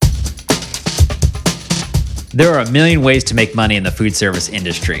There are a million ways to make money in the food service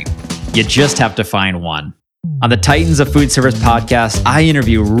industry. You just have to find one. On the Titans of Food Service podcast, I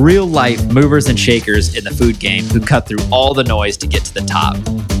interview real life movers and shakers in the food game who cut through all the noise to get to the top.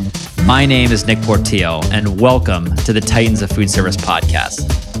 My name is Nick Portillo, and welcome to the Titans of Food Service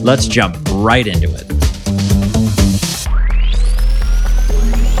podcast. Let's jump right into it.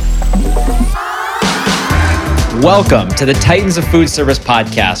 Welcome to the Titans of Food Service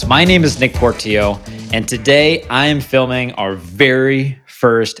podcast. My name is Nick Portillo, and today I am filming our very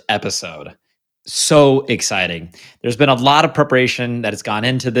first episode. So exciting. There's been a lot of preparation that has gone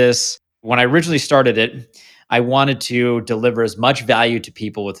into this. When I originally started it, I wanted to deliver as much value to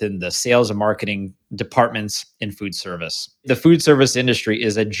people within the sales and marketing departments in food service. The food service industry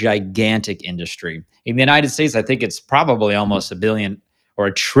is a gigantic industry. In the United States, I think it's probably almost $1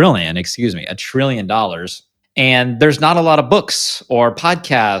 trillion. And there's not a lot of books or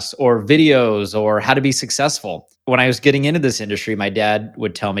podcasts or videos or how to be successful. When I was getting into this industry, my dad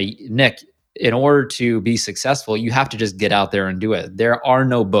would tell me, Nick, in order to be successful, you have to just get out there and do it. There are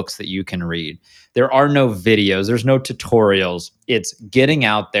no books that you can read. There are no videos. There's no tutorials. It's getting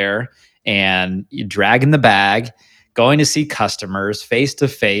out there and dragging the bag, going to see customers face to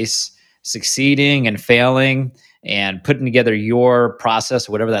face, succeeding and failing, and putting together your process,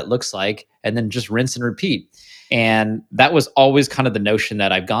 whatever that looks like, and then just rinse and repeat. And that was always kind of the notion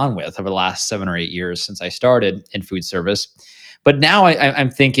that I've gone with over the last 7 or 8 years since I started in food service. But now I'm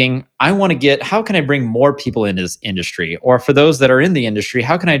thinking, how can I bring more people into this industry? Or for those that are in the industry,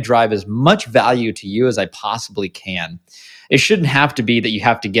 how can I drive as much value to you as I possibly can? It shouldn't have to be that you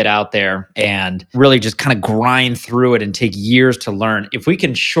have to get out there and really just kind of grind through it and take years to learn. If we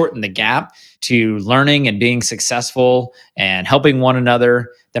can shorten the gap to learning and being successful and helping one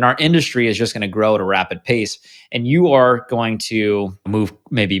another, then our industry is just going to grow at a rapid pace. And you are going to move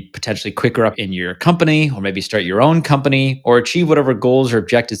maybe potentially quicker up in your company, or maybe start your own company, or achieve whatever goals or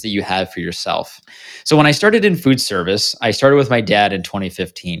objectives that you have for yourself. So when I started in food service, I started with my dad in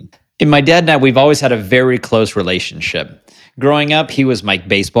 2015. And my dad and I, we've always had a very close relationship. Growing up, he was my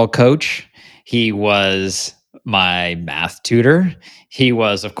baseball coach. He was my math tutor. He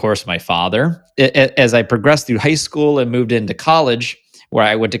was, of course, my father. As I progressed through high school and moved into college, where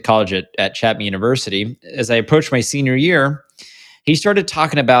I went to college at Chapman University, as I approached my senior year, he started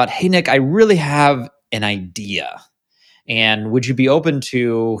talking about, hey, Nick, I really have an idea. And would you be open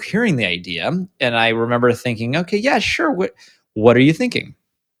to hearing the idea? And I remember thinking, okay, yeah, sure. What are you thinking?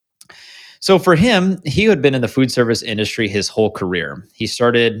 So for him, he had been in the food service industry his whole career. He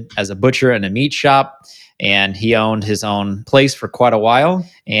started as a butcher in a meat shop, and he owned his own place for quite a while.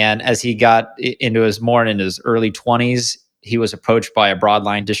 And as he got into his early 20s, he was approached by a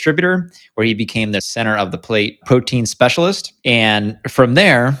broadline distributor where he became the center of the plate protein specialist. And from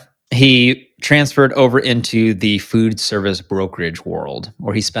there, he transferred over into the food service brokerage world,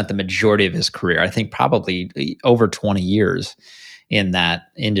 where he spent the majority of his career, I think probably over 20 years in that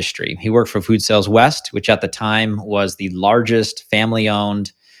industry. He worked for Food Sales West, which at the time was the largest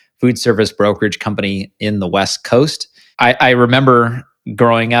family-owned food service brokerage company in the West Coast. I remember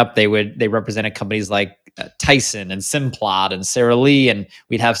growing up, they represented companies like Tyson and Simplot and Sara Lee, and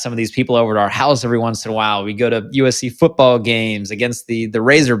we'd have some of these people over at our house every once in a while. We'd go to USC football games against the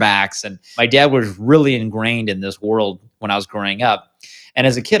Razorbacks, and my dad was really ingrained in this world when I was growing up. And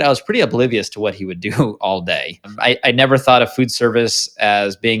as a kid, I was pretty oblivious to what he would do all day. I never thought of food service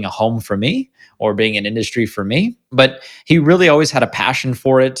as being a home for me or being an industry for me, but he really always had a passion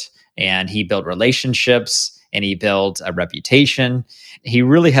for it, and he built relationships and he built a reputation. He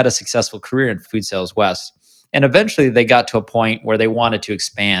really had a successful career in Food Sales West. And eventually they got to a point where they wanted to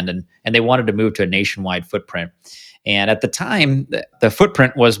expand and they wanted to move to a nationwide footprint. And at the time, the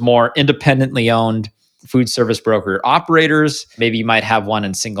footprint was more independently owned food service broker operators. Maybe you might have one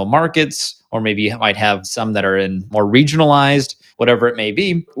in single markets, or maybe you might have some that are in more regionalized, whatever it may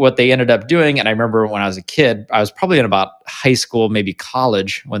be. What they ended up doing, and I remember when I was a kid, I was probably in about high school, maybe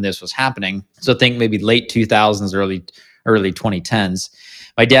college when this was happening. So think maybe late 2000s, early 2010s.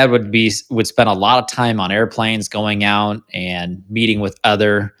 My dad would spend a lot of time on airplanes going out and meeting with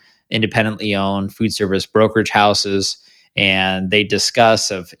other independently owned food service brokerage houses. And they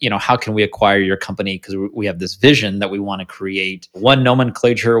discuss how can we acquire your company? Because we have this vision that we want to create one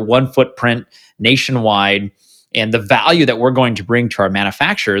nomenclature, one footprint nationwide. And the value that we're going to bring to our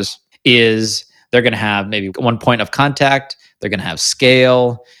manufacturers is they're going to have maybe one point of contact. They're going to have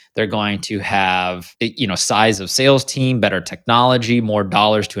scale. They're going to have, size of sales team, better technology, more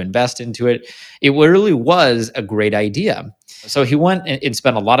dollars to invest into it. It really was a great idea. So he went and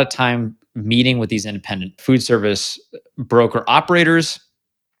spent a lot of time meeting with these independent food service broker operators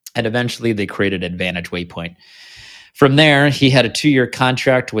And eventually they created Advantage Waypoint. From there, he had a 2-year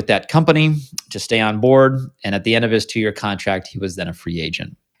contract with that company to stay on board. And at the end of his 2-year contract, he was then a free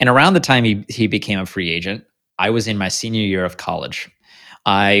agent. And around the time he became a free agent, I was in my senior year of college.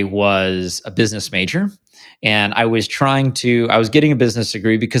 I was a business major and I was getting a business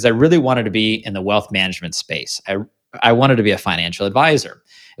degree because I really wanted to be in the wealth management space. I wanted to be a financial advisor.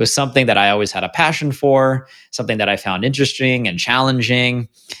 It was something that I always had a passion for, something that I found interesting and challenging,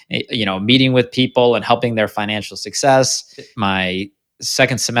 meeting with people and helping their financial success. My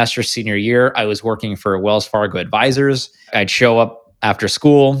second semester senior year, I was working for Wells Fargo Advisors. I'd show up after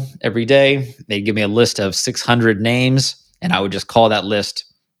school every day. They'd give me a list of 600 names, and I would just call that list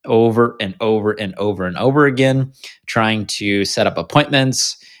over and over and over and over again, trying to set up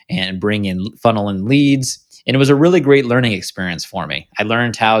appointments and bring in funnel in leads. And it was a really great learning experience for me. I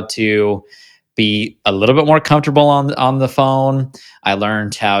learned how to be a little bit more comfortable on the phone. I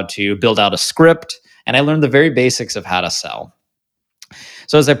learned how to build out a script, and I learned the very basics of how to sell.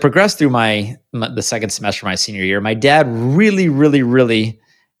 So as I progressed through the second semester of my senior year, my dad really, really, really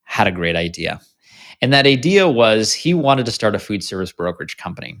had a great idea. And that idea was he wanted to start a food service brokerage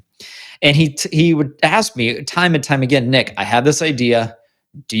company. And he would ask me time and time again, Nick, I have this idea.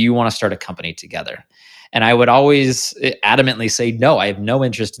 Do you want to start a company together? And I would always adamantly say, no, I have no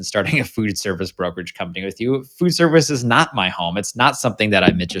interest in starting a food service brokerage company with you. Food service is not my home. It's not something that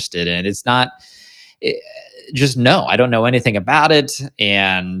I'm interested in. It's not, just no, I don't know anything about it.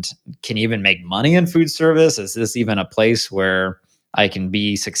 And can you even make money in food service? Is this even a place where I can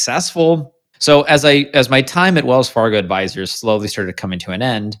be successful? So as my time at Wells Fargo Advisors slowly started coming to an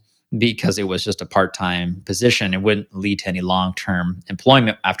end, because it was just a part-time position, it wouldn't lead to any long-term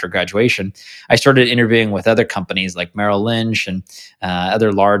employment after graduation, I started interviewing with other companies like Merrill Lynch and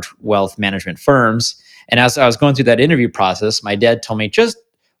other large wealth management firms. And as I was going through that interview process, my dad told me, just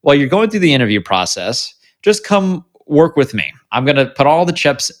while you're going through the interview process, just come work with me. I'm going to put all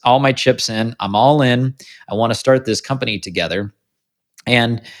my chips in. I'm all in. I want to start this company together.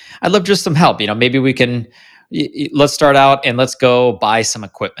 And I'd love just some help. Maybe we can, let's start out and let's go buy some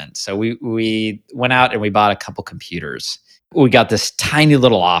equipment. So we went out and we bought a couple computers. We got this tiny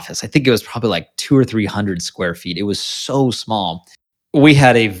little office. I think it was probably like 200 or 300 square feet. It was so small. We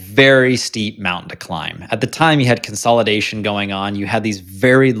had a very steep mountain to climb. At the time, you had consolidation going on. You had these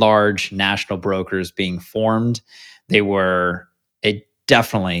very large national brokers being formed. They were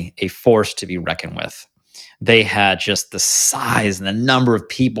definitely a force to be reckoned with. They had just the size and the number of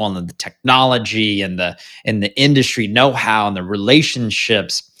people and the technology and the industry know-how and the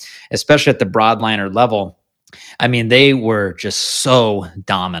relationships, especially at the broadliner level. I mean, they were just so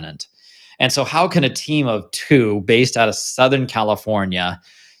dominant. And so how can a team of two based out of Southern California,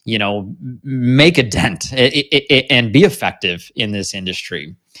 make a dent and be effective in this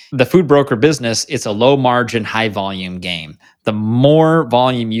industry? The food broker business, it's a low margin, high volume game. The more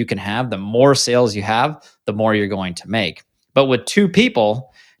volume you can have, the more sales you have, the more you're going to make. But with two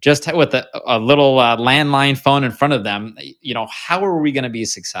people, just with a little landline phone in front of them, how are we going to be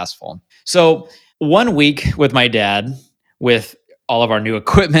successful? So one week with my dad, with all of our new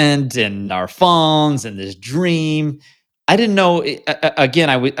equipment and our phones and this dream, I didn't know. Again,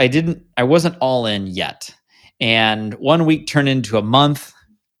 I wasn't all in yet. And one week turned into a month,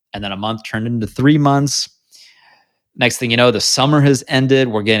 and then a month turned into 3 months. Next thing you know, the summer has ended.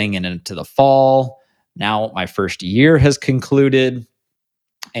 We're getting into the fall. Now my first year has concluded,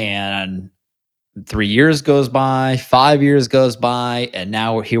 and 3 years goes by, 5 years goes by, and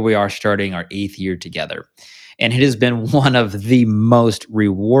now here we are starting our 8th year together. And it has been one of the most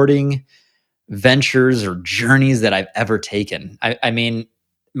rewarding ventures or journeys that I've ever taken. I mean,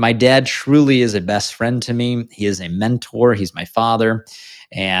 my dad truly is a best friend to me. He is a mentor. He's my father.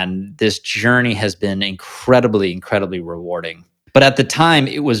 And this journey has been incredibly, incredibly rewarding. But at the time,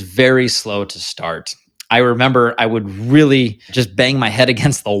 it was very slow to start. I remember I would really just bang my head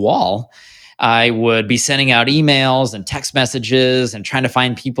against the wall. I would be sending out emails and text messages and trying to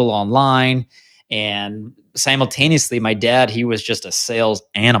find people online. And simultaneously, my dad, he was just a sales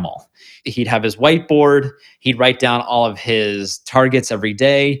animal. He'd have his whiteboard, he'd write down all of his targets every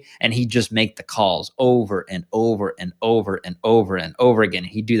day, and he'd just make the calls over and over and over and over and over again.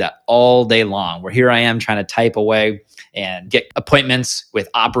 He'd do that all day long, where here I am trying to type away and get appointments with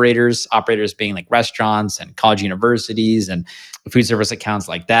operators being like restaurants and college universities and food service accounts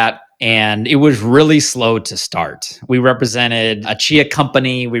like that. And it was really slow to start. We represented a chia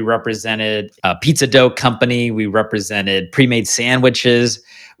company. We represented a pizza dough company. We represented pre-made sandwiches.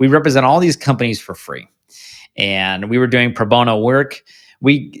 We represent all these companies for free. And we were doing pro bono work.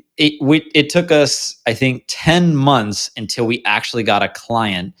 It took us, I think, 10 months until we actually got a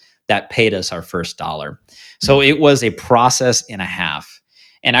client that paid us our first dollar. So it was a process and a half.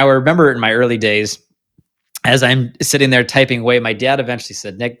 And I remember in my early days, as I'm sitting there typing away, my dad eventually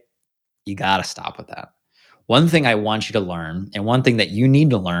said, Nick, you got to stop with that. One thing I want you to learn, and one thing that you need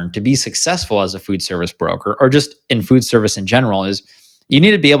to learn to be successful as a food service broker or just in food service in general, is you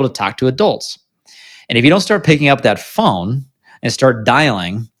need to be able to talk to adults. And if you don't start picking up that phone and start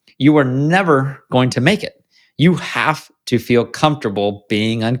dialing, you are never going to make it. You have to feel comfortable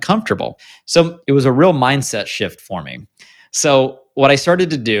being uncomfortable. So it was a real mindset shift for me. So what I started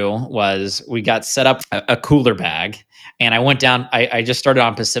to do was we got set up a cooler bag, and I went down. I just started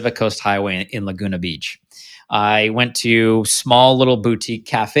on Pacific Coast Highway in Laguna Beach. I went to small little boutique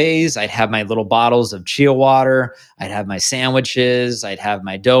cafes. I'd have my little bottles of chia water. I'd have my sandwiches. I'd have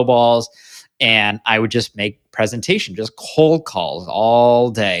my dough balls. And I would just make presentation, just cold calls all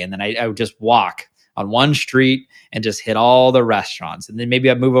day. And then I would just walk on one street and just hit all the restaurants. And then maybe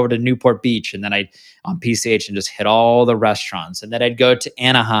I'd move over to Newport Beach and then I'd on PCH and just hit all the restaurants. And then I'd go to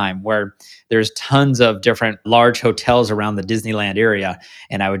Anaheim where there's tons of different large hotels around the Disneyland area.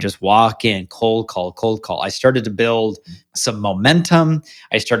 And I would just walk in, cold call, cold call. I started to build some momentum.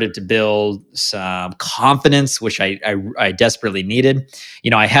 I started to build some confidence, which I desperately needed.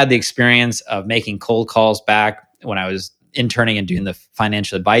 I had the experience of making cold calls back when I was interning and doing the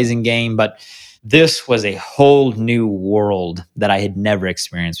financial advising game, but this was a whole new world that I had never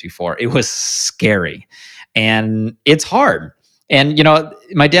experienced before. It was scary and it's hard. And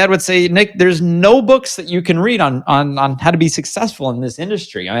my dad would say, Nick, there's no books that you can read on how to be successful in this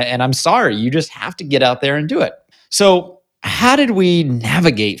industry. And I'm sorry, you just have to get out there and do it. So how did we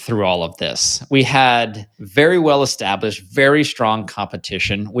navigate through all of this? We had very well established, very strong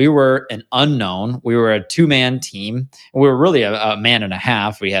competition. We were an unknown. We were a two-man team. We were really a man and a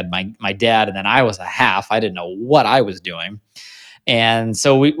half. We had my dad, and then I was a half. I didn't know what I was doing. And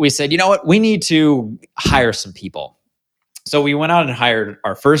so we said, you know what? We need to hire some people. So we went out and hired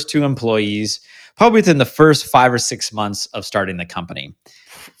our first two employees, probably within the first 5 or 6 months of starting the company.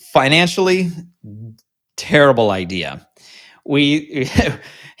 Financially, terrible idea.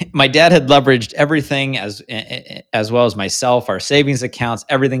 My dad had leveraged everything as well as myself, our savings accounts,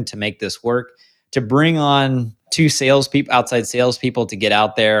 everything to make this work, to bring on two outside salespeople to get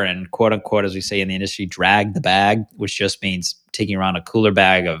out there and quote unquote, as we say in the industry, drag the bag, which just means taking around a cooler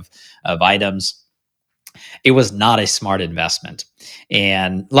bag of items. It was not a smart investment.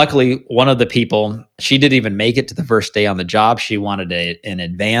 And luckily, one of the people, she didn't even make it to the first day on the job. She wanted an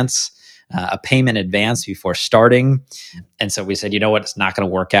advance, a payment advance before starting. And so we said, you know what, it's not going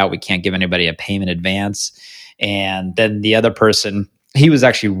to work out. We can't give anybody a payment advance. And then the other person, he was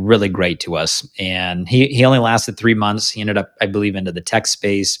actually really great to us. And he only lasted 3 months. He ended up, I believe, into the tech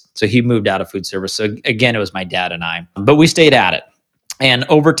space. So he moved out of food service. So again, it was my dad and I, but we stayed at it. And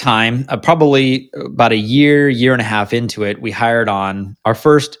over time, probably about a year and a half into it, we hired on our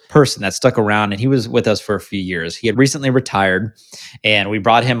first person that stuck around, and he was with us for a few years. He had recently retired, and we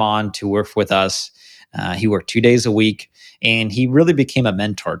brought him on to work with us. He worked 2 days a week, and he really became a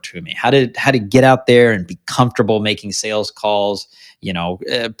mentor to me. How to get out there and be comfortable making sales calls,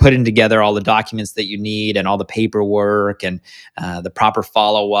 putting together all the documents that you need and all the paperwork and the proper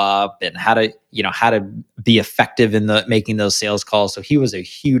follow up, and how to be effective in making those sales calls. So he was a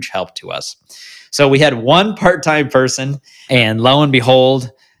huge help to us. So we had one part-time person, and lo and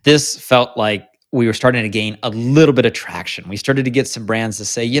behold, this felt like we were starting to gain a little bit of traction. We started to get some brands to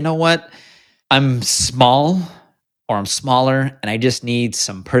say, you know what, I'm small or I'm smaller and I just need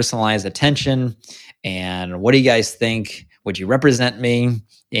some personalized attention. And what do you guys think? Would you represent me?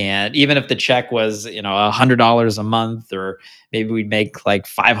 And even if the check was, $100 a month, or maybe we'd make like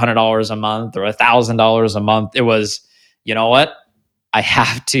 $500 a month or $1,000 a month, it was, you know what? I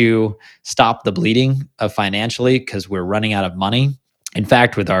have to stop the bleeding financially because we're running out of money. In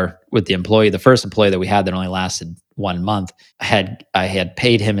fact, with the first employee that we had that only lasted 1 month, I had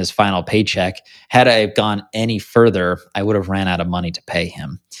paid him his final paycheck. Had I gone any further, I would have ran out of money to pay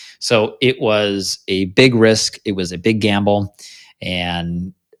him. So it was a big risk. It was a big gamble.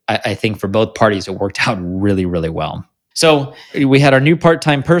 And I think for both parties, it worked out really, really well. So we had our new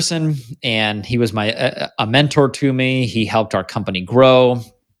part-time person, and he was a mentor to me. He helped our company grow.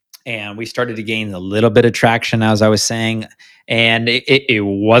 And we started to gain a little bit of traction, as I was saying. And it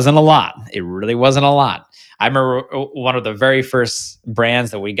wasn't a lot. It really wasn't a lot. I remember one of the very first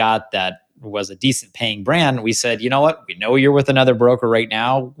brands that we got that was a decent paying brand. We said, you know what? We know you're with another broker right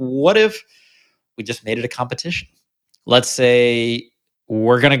now. What if we just made it a competition? Let's say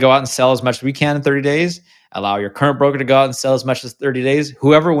we're going to go out and sell as much as we can in 30 days. Allow your current broker to go out and sell as much as 30 days.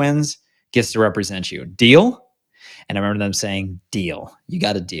 Whoever wins gets to represent you. Deal? And I remember them saying, deal. You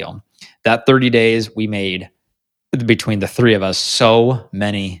got a deal. That 30 days, we made, between the three of us, so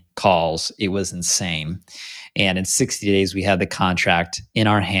many calls. It was insane. And in 60 days, we had the contract in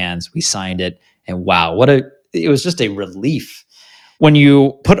our hands. We signed it. And wow, it was just a relief. When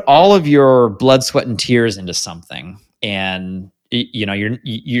you put all of your blood, sweat, and tears into something, and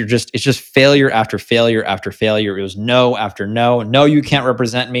it's just failure after failure after failure. It was no after no. No, you can't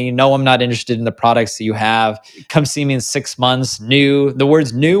represent me. No, I'm not interested in the products that you have. Come see me in 6 months. New. The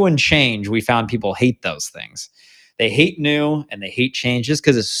words new and change, we found people hate those things. They hate new and they hate change just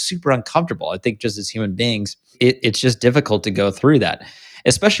because it's super uncomfortable. I think just as human beings, it's just difficult to go through that,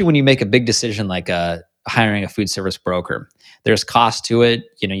 especially when you make a big decision like hiring a food service broker. There's cost to it.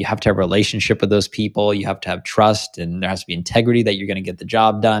 You have to have a relationship with those people. You have to have trust, and there has to be integrity that you're going to get the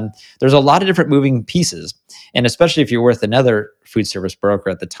job done. There's a lot of different moving pieces. And especially if you're with another food service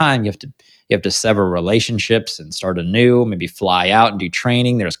broker at the time, you have to sever relationships and start anew, maybe fly out and do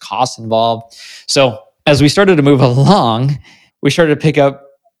training. There's costs involved. So as we started to move along, we started to pick up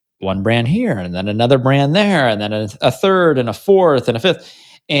one brand here and then another brand there, and then a third and a fourth and a fifth.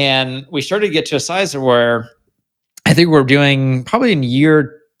 And we started to get to a size where I think we're doing, probably in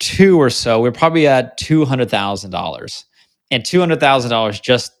year 2 or so, we're probably at $200,000. And $200,000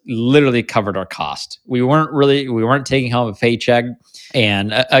 just literally covered our cost. We weren't taking home a paycheck.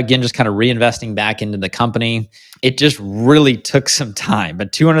 And again, just kind of reinvesting back into the company. It just really took some time,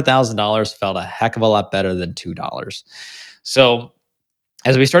 but $200,000 felt a heck of a lot better than $2. So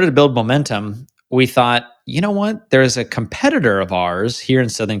as we started to build momentum, we thought, you know what? There's a competitor of ours here in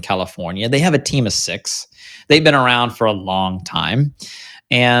Southern California. They have a team of 6. They've been around for a long time.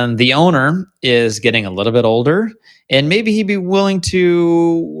 And the owner is getting a little bit older, and maybe he'd be willing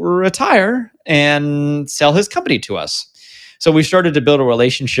to retire and sell his company to us. So we started to build a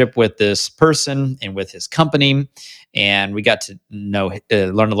relationship with this person and with his company, and we got to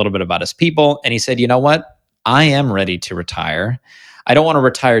learn a little bit about his people. And he said, you know what? I am ready to retire. I don't want to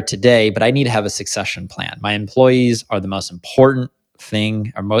retire today, but I need to have a succession plan. My employees are the most important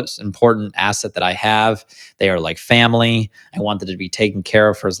thing, or most important asset that I have. They are like family. I want them to be taken care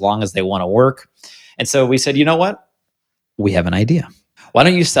of for as long as they want to work. And so we said, you know what? We have an idea. Why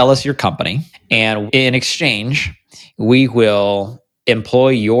don't you sell us your company? And in exchange, we will employ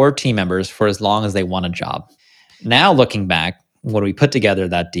your team members for as long as they want a job. Now, looking back, when we put together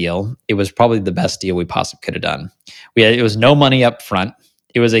that deal, it was probably the best deal we possibly could have done. It was no money up front.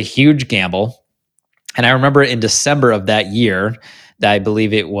 It was a huge gamble. And I remember in December of that year, that I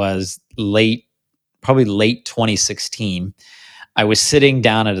believe it was probably late 2016, I was sitting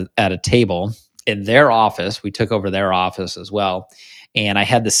down at a table in their office. We took over their office as well. And I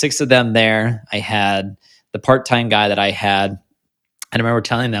had the 6 of them there. I had the part-time guy that I had. And I remember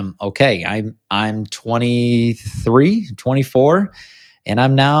telling them, okay, I'm 23, 24, and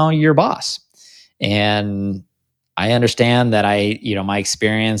I'm now your boss. And I understand that my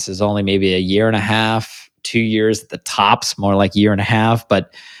experience is only maybe a year and a half, 2 years at the tops, more like a year and a half,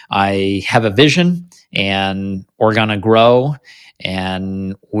 but I have a vision, and we're going to grow,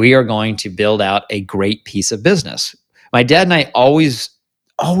 and we are going to build out a great piece of business. My dad and I always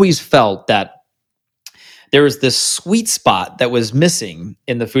felt that there was this sweet spot that was missing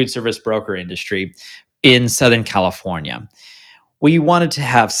in the food service broker industry in Southern California. We wanted to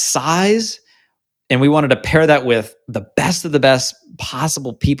have size, and we wanted to pair that with the best of the best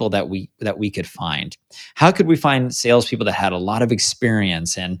possible people that we could find. How could we find salespeople that had a lot of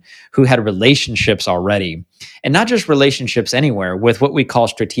experience and who had relationships already, and not just relationships anywhere, with what we call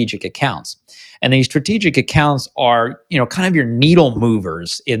strategic accounts? And these strategic accounts are, kind of your needle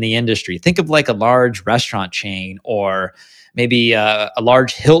movers in the industry. Think of like a large restaurant chain, or maybe a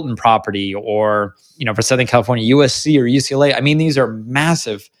large Hilton property, or, for Southern California, USC or UCLA. I mean, these are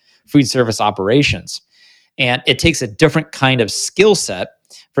massive food service operations. And it takes a different kind of skill set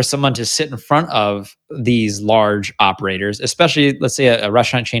for someone to sit in front of these large operators, especially, let's say a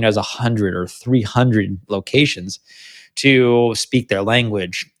restaurant chain has 100 or 300 locations, to speak their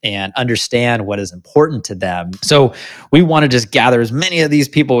language and understand what is important to them. So we want to just gather as many of these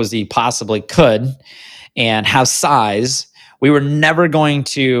people as we possibly could and have size. We were never going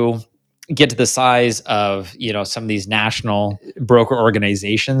to get to the size of, some of these national broker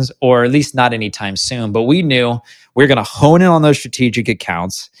organizations, or at least not anytime soon. But we knew we were going to hone in on those strategic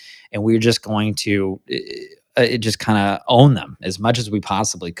accounts, and we were just going to just kind of own them as much as we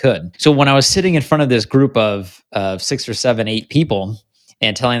possibly could. So when I was sitting in front of this group of 6 or 7, 8 people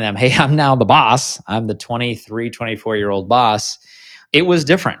and telling them, hey, I'm now the boss, I'm the 23, 24-year-old boss, it was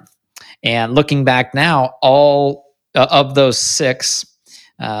different. And looking back now, all of those six,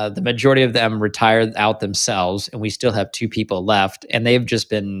 the majority of them retired out themselves, and we still have two people left. And they've just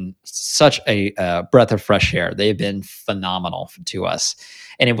been such a breath of fresh air. They've been phenomenal to us.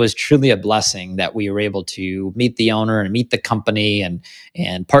 And it was truly a blessing that we were able to meet the owner and meet the company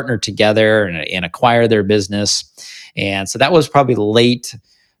and partner together and acquire their business. And so that was probably late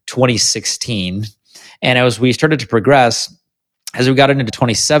 2016. And as we started to progress, as we got into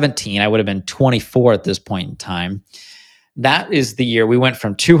 2017, I would have been 24 at this point in time. That is the year we went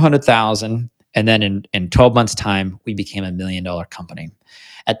from 200,000, and then in 12 months time, we became $1 million company.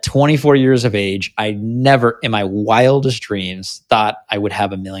 At 24 years of age, I never in my wildest dreams thought I would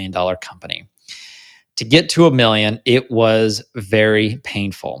have $1 million company. To get to $1 million, it was very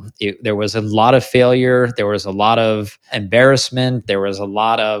painful. There was a lot of failure. There was a lot of embarrassment. There was a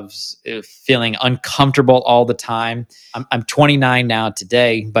lot of feeling uncomfortable all the time. I'm 29 now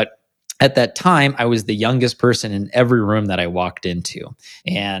today, but at that time, I was the youngest person in every room that I walked into.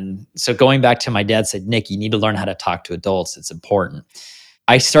 And so going back to my dad said, Nick, you need to learn how to talk to adults. It's important.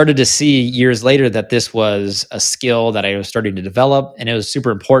 I started to see years later that this was a skill that I was starting to develop, and it was super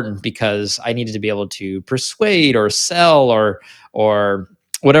important because I needed to be able to persuade or sell or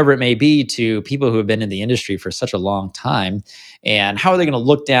whatever it may be to people who have been in the industry for such a long time. And how are they going to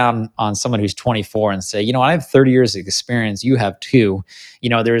look down on someone who's 24 and say, I have 30 years of experience, you have two.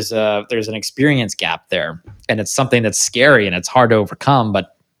 There's an experience gap there, and it's something that's scary and it's hard to overcome.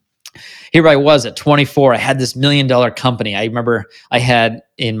 But here I was at 24. I had this $1 million company. I remember I had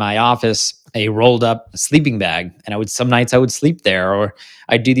in my office a rolled up sleeping bag, and some nights I would sleep there, or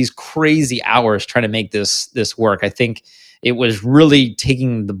I'd do these crazy hours trying to make this work. I think it was really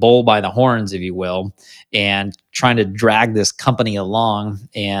taking the bull by the horns, if you will, and trying to drag this company along.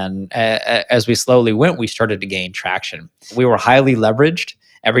 And as we slowly went, we started to gain traction. We were highly leveraged.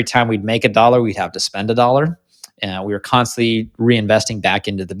 Every time we'd make $1, we'd have to spend $1. We were constantly reinvesting back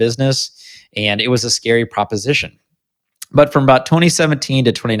into the business, and it was a scary proposition. But from about 2017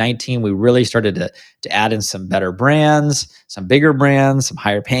 to 2019, we really started to add in some better brands, some bigger brands, some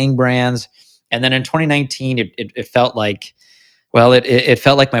higher paying brands. And then in 2019, it felt like, it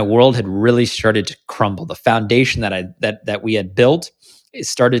felt like my world had really started to crumble. The foundation that we had built, it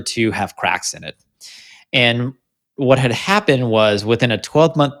started to have cracks in it. And what had happened was within a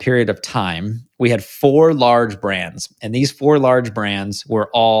 12-month period of time, we had 4 large brands. And these 4 large brands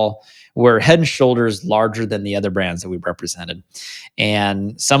were head and shoulders larger than the other brands that we represented.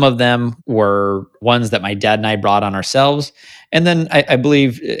 And some of them were ones that my dad and I brought on ourselves. And then I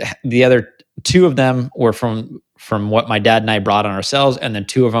believe the other 2 of them were from what my dad and I brought on ourselves. And then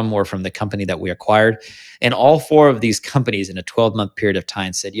 2 of them were from the company that we acquired. And all 4 of these companies in a 12-month period of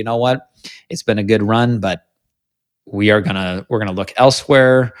time said, you know what? It's been a good run, but we're gonna look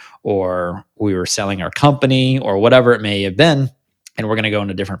elsewhere, or we were selling our company, or whatever it may have been, and we're gonna go in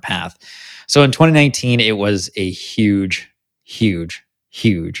a different path. So in 2019, it was a huge, huge,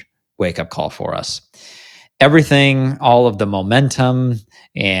 huge wake-up call for us. Everything, all of the momentum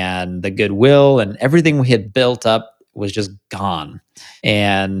and the goodwill and everything we had built up was just gone.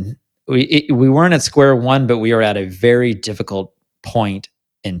 And we weren't at square one, but we were at a very difficult point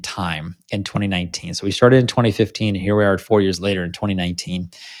in time in 2019. So we started in 2015, and here we are 4 years later in 2019,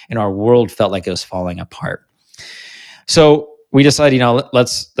 and our world felt like it was falling apart. So we decided,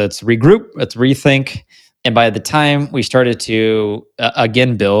 let's regroup, let's rethink. And by the time we started to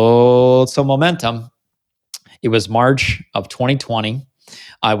again build some momentum, it was March of 2020.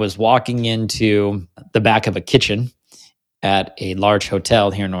 I was walking into the back of a kitchen at a large hotel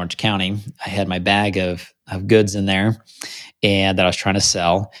here in Orange County. I had my bag of goods in there, and that I was trying to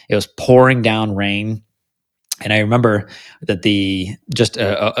sell. It was pouring down rain. And I remember that just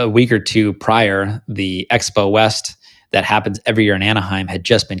a week or two prior, the Expo West that happens every year in Anaheim had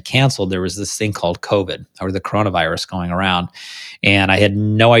just been canceled. There was this thing called COVID, or the coronavirus, going around. And I had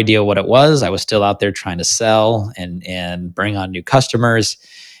no idea what it was. I was still out there trying to sell and bring on new customers.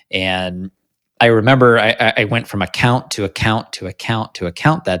 And I remember I went from account to account to account to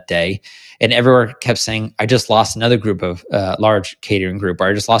account that day, and everyone kept saying, I just lost another group of large catering group, or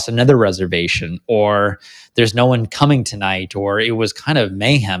I just lost another reservation, or there's no one coming tonight, or it was kind of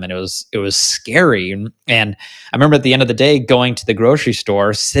mayhem, and it was scary. And I remember at the end of the day going to the grocery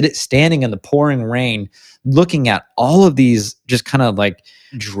store, standing in the pouring rain, looking at all of these just kind of like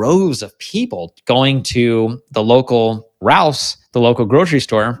droves of people going to the local Ralph's, the local grocery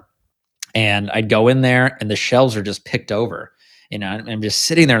store. And I'd go in there, and the shelves are just picked over. I'm just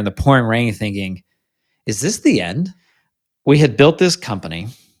sitting there in the pouring rain thinking, is this the end? We had built this company,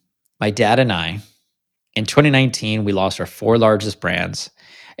 my dad and I. In 2019, we lost our 4 largest brands.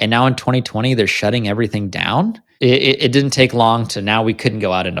 And now in 2020, they're shutting everything down. It didn't take long to now we couldn't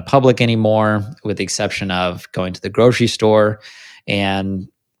go out into public anymore, with the exception of going to the grocery store. And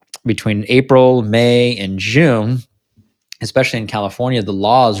between April, May, and June, especially in California, the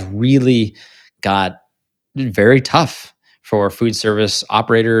laws really got very tough for food service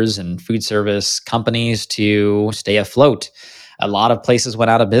operators and food service companies to stay afloat. A lot of places went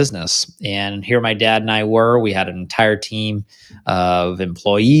out of business. And here my dad and I were, we had an entire team of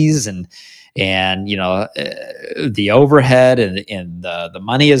employees, and the overhead and the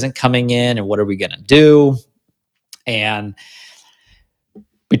money isn't coming in, and what are we going to do? And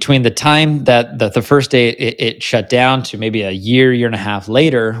between the time that the first day it shut down to maybe a year and a half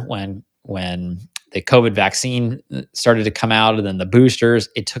later, when the COVID vaccine started to come out, and then the boosters,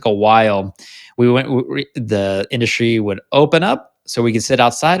 it took a while. The industry would open up so we could sit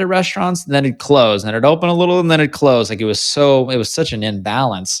outside of restaurants, and then it'd close, and it'd open a little, and then it'd close. Like it was such an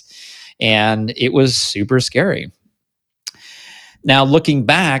imbalance, and it was super scary. Now looking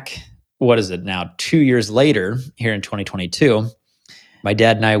back, what is it now? 2 years later, here in 2022. My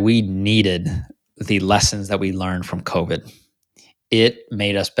dad and I, we needed the lessons that we learned from COVID. It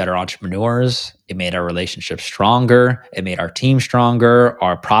made us better entrepreneurs. It made our relationships stronger. It made our team stronger.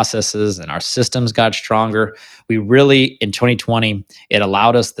 Our processes and our systems got stronger. We really, in 2020, it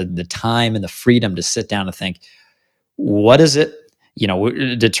allowed us the time and the freedom to sit down and think, what is it?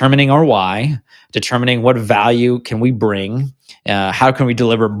 Determining our why, determining what value can we bring, how can we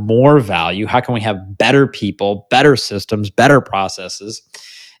deliver more value, how can we have better people, better systems, better processes.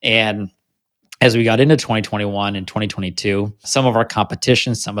 And as we got into 2021 and 2022, some of our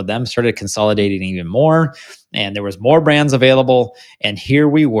competition, some of them started consolidating even more, and there was more brands available. And here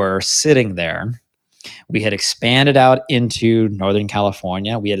we were sitting there. We had expanded out into Northern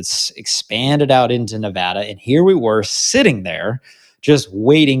California. We had expanded out into Nevada. And here we were sitting there just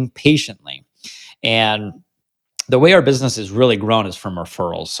waiting patiently. And the way our business has really grown is from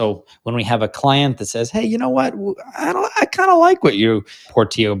referrals. So when we have a client that says, "Hey, you know what? I kind of like what you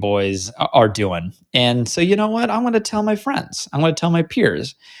Portillo boys are doing," and so you know what? I'm going to tell my friends. I'm going to tell my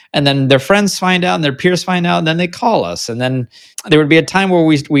peers, and then their friends find out, and their peers find out, and then they call us. And then there would be a time where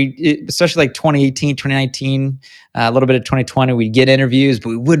we especially like 2018, 2019, a little bit of 2020, we'd get interviews, but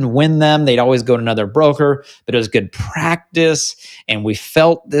we wouldn't win them. They'd always go to another broker, but it was good practice. And we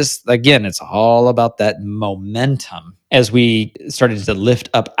felt this, again, it's all about that momentum. As we started to lift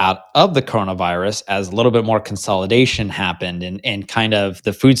up out of the coronavirus, as a little bit more consolidation happened, and kind of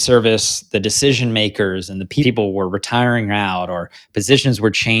the food service, the decision makers and the people were retiring out, or positions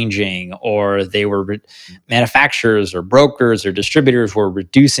were changing, or they were manufacturers or brokers or distributors were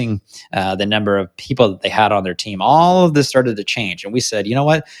reducing the number of people that they had on their team. All of this started to change. And we said, you know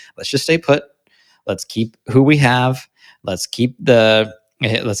what? Let's just stay put. Let's keep who we have. Let's keep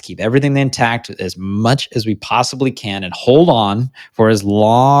everything intact as much as we possibly can, and hold on for as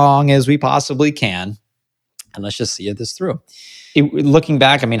long as we possibly can. And let's just see this through. Looking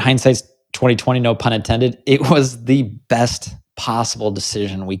back, I mean, hindsight's 2020, no pun intended. It was the best possible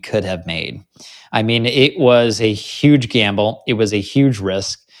decision we could have made. I mean, it was a huge gamble. It was a huge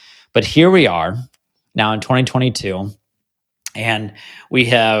risk. But here we are now in 2022. And we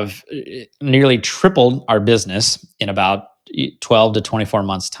have nearly tripled our business in about 12 to 24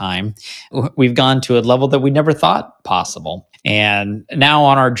 months' time. We've gone to a level that we never thought possible. And now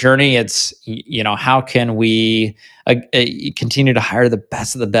on our journey, it's, how can we continue to hire the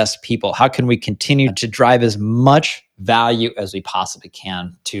best of the best people? How can we continue to drive as much value as we possibly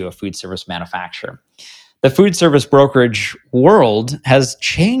can to a food service manufacturer? The food service brokerage world has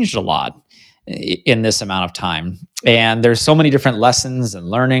changed a lot in this amount of time. And there's so many different lessons and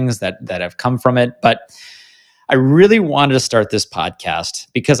learnings that have come from it. But I really wanted to start this podcast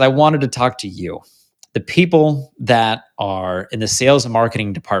because I wanted to talk to you, the people that are in the sales and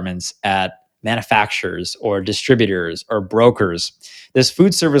marketing departments at manufacturers or distributors or brokers. This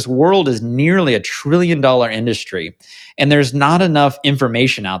food service world is nearly $1 trillion industry, and there's not enough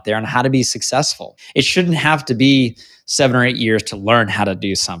information out there on how to be successful. It shouldn't have to be 7 or 8 years to learn how to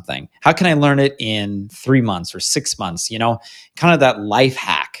do something. How can I learn it in 3 months or 6 months? Kind of that life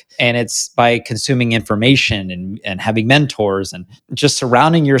hack. And it's by consuming information and having mentors and just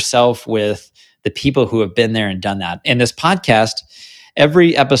surrounding yourself with the people who have been there and done that. In this podcast,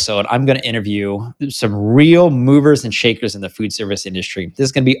 every episode, I'm going to interview some real movers and shakers in the food service industry. This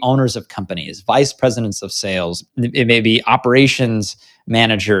is going to be owners of companies, vice presidents of sales. It may be operations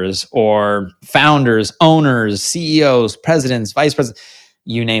managers or founders, owners, CEOs, presidents, vice presidents,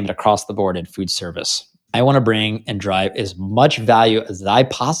 you name it, across the board in food service. I want to bring and drive as much value as I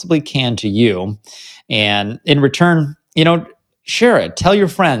possibly can to you. And in return, share it, tell your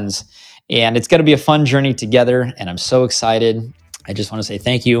friends. And it's going to be a fun journey together. And I'm so excited. I just want to say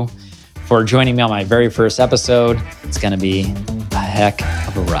thank you for joining me on my very first episode. It's going to be a heck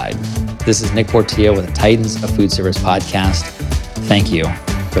of a ride. This is Nick Portillo with the Titans of Food Service podcast. Thank you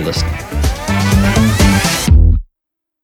for listening.